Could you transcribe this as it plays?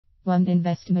One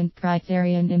investment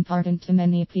criterion important to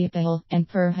many people, and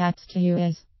perhaps to you,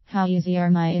 is how easy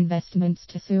are my investments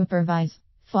to supervise?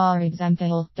 For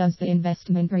example, does the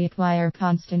investment require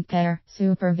constant care,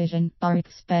 supervision, or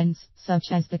expense,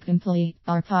 such as the complete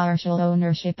or partial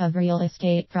ownership of real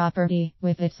estate property,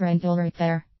 with its rental,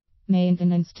 repair,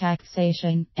 maintenance,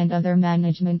 taxation, and other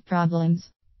management problems?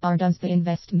 Or does the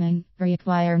investment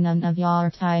require none of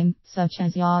your time, such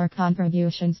as your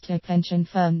contributions to a pension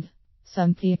fund?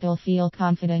 Some people feel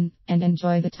confident and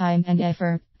enjoy the time and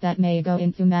effort that may go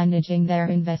into managing their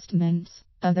investments.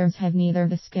 Others have neither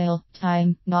the skill,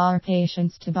 time, nor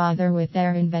patience to bother with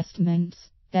their investments.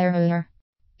 There are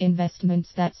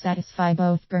investments that satisfy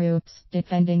both groups,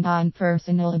 depending on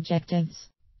personal objectives.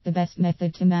 The best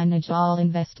method to manage all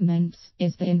investments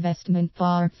is the investment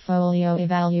portfolio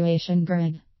evaluation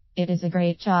grid. It is a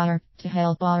great chart to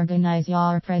help organize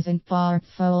your present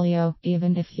portfolio,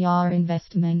 even if your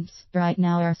investments right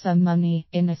now are some money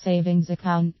in a savings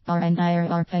account or an IRA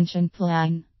or pension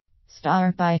plan.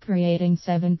 Start by creating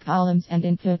 7 columns and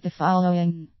input the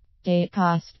following: date,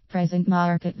 cost, present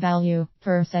market value,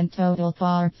 percent total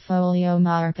portfolio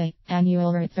market,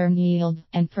 annual return yield,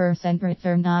 and percent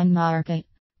return on market.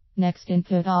 Next,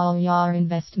 input all your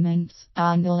investments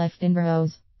on the left in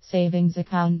rows: savings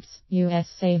accounts, U.S.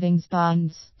 savings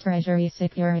bonds, treasury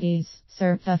securities,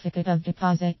 certificate of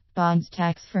deposit, bonds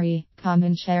tax-free,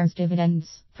 common shares, dividends,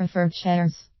 preferred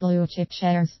shares, blue chip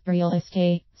shares, real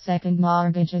estate, second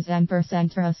mortgages,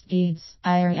 ampersand trust deeds,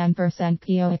 IRA ampersand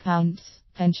PO accounts,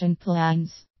 pension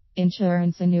plans,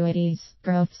 insurance annuities,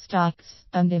 growth stocks,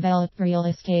 undeveloped real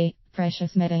estate,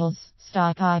 precious metals,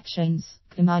 stock options,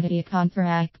 commodity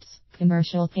contracts,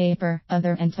 commercial paper,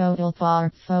 other, and total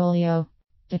portfolio.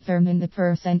 Determine the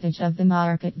percentage of the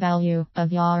market value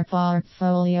of your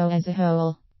portfolio as a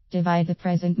whole. Divide the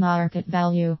present market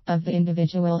value of the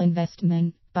individual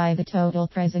investment by the total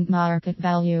present market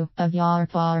value of your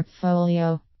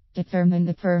portfolio. Determine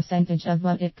the percentage of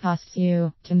what it costs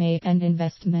you to make an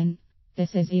investment.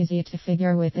 This is easy to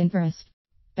figure with interest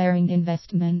bearing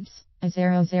investments. A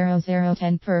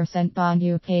 10% bond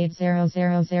you paid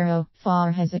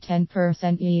 0.004 has a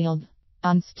 10% yield.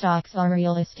 On stocks or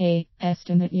real estate,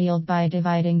 estimate yield by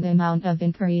dividing the amount of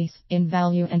increase in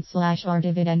value and / or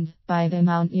dividend by the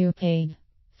amount you paid.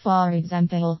 For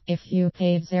example, if you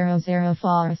paid 0.0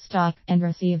 for a stock and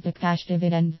received a cash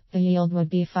dividend, the yield would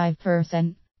be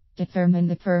 5%. Determine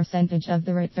the percentage of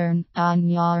the return on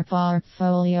your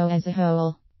portfolio as a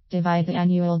whole. Divide the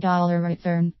annual dollar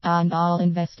return on all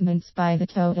investments by the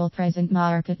total present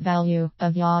market value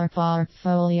of your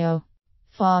portfolio.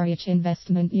 For each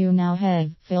investment you now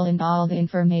have, fill in all the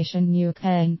information you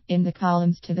can in the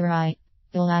columns to the right.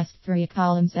 The last 3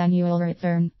 columns, annual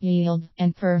return, yield,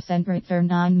 and percent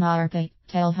return on market,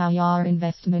 tell how your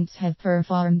investments have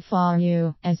performed for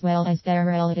you, as well as their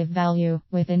relative value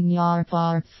within your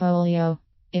portfolio.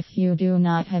 If you do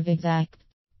not have exact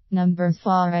numbers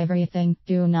for everything,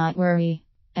 do not worry.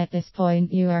 At this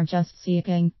point you are just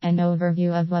seeking an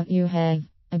overview of what you have.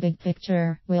 A big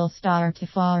picture will start to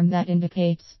form that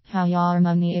indicates how your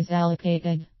money is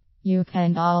allocated. You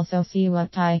can also see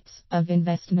what types of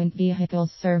investment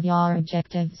vehicles serve your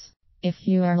objectives. If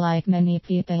you are like many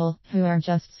people who are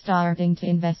just starting to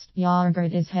invest, your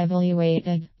grid is heavily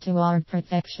weighted toward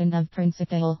protection of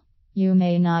principal. You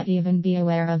may not even be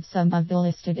aware of some of the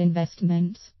listed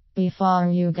investments. Before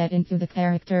you get into the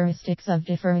characteristics of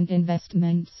different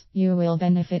investments, you will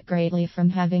benefit greatly from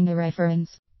having a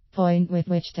reference point with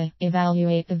which to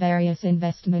evaluate the various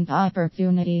investment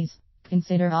opportunities.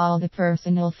 Consider all the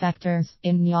personal factors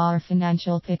in your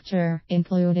financial picture,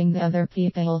 including the other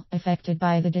people affected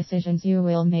by the decisions you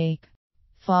will make.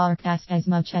 Forecast as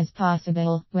much as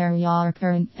possible where your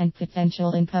current and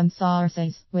potential income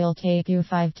sources will take you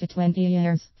 5 to 20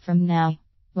 years from now.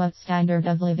 What standard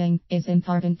of living is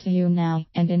important to you now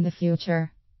and in the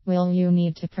future? Will you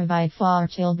need to provide for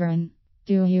children?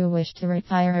 Do you wish to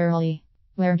retire early?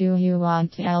 Where do you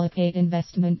want to allocate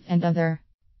investment and other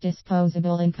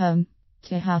disposable income?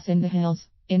 To house in the hills,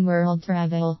 in world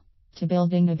travel, to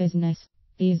building a business.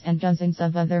 These and dozens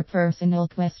of other personal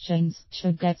questions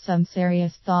should get some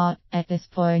serious thought at this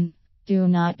point. Do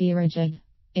not be rigid.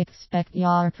 Expect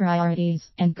your priorities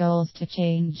and goals to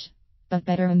change. But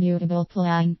better a mutable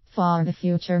plan for the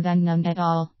future than none at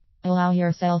all. Allow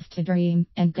yourself to dream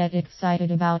and get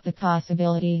excited about the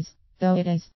possibilities, though it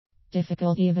is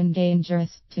difficult, even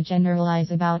dangerous, to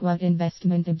generalize about what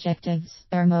investment objectives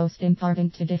are most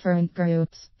important to different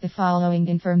groups. The following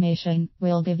information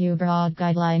will give you broad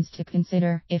guidelines to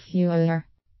consider if you are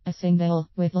A single,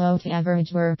 with low to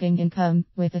average working income,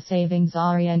 with a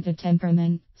savings-oriented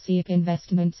temperament. Seek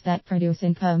investments that produce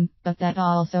income, but that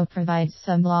also provides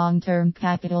some long-term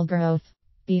capital growth.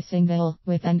 Be single,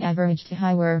 with an average to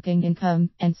high working income,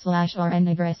 and/or an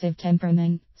aggressive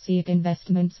temperament. Seek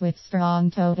investments with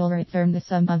strong total return, the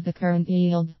sum of the current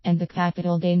yield and the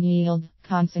capital gain yield,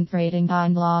 concentrating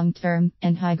on long-term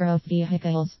and high-growth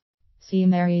vehicles. See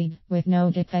married, with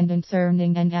no dependents,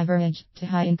 earning an average to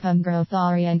high income, growth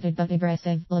oriented but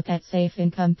aggressive. Look at safe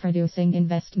income producing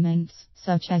investments,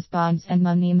 such as bonds and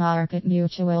money market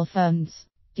mutual funds.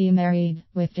 Demarried,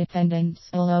 with dependents,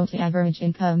 a low to average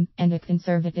income, and a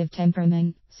conservative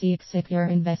temperament. Seek secure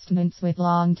investments with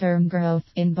long-term growth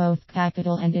in both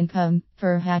capital and income,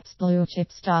 perhaps blue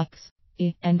chip stocks.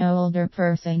 An older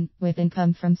person, with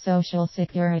income from Social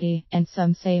Security and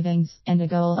some savings, and a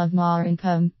goal of more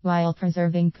income, while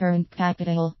preserving current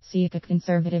capital. Seek a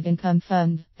conservative income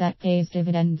fund that pays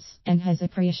dividends and has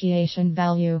appreciation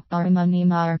value, or a money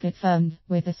market fund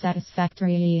with a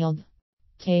satisfactory yield.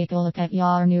 Take a look at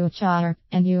your new chart,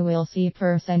 and you will see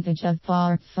percentage of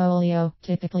portfolio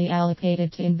typically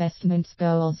allocated to investments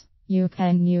goals. You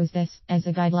can use this as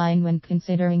a guideline when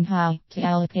considering how to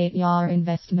allocate your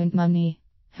investment money.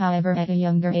 However, at a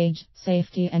younger age,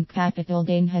 safety and capital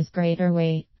gain has greater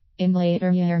weight. In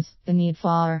later years, the need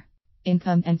for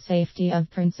income and safety of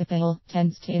principal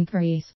tends to increase.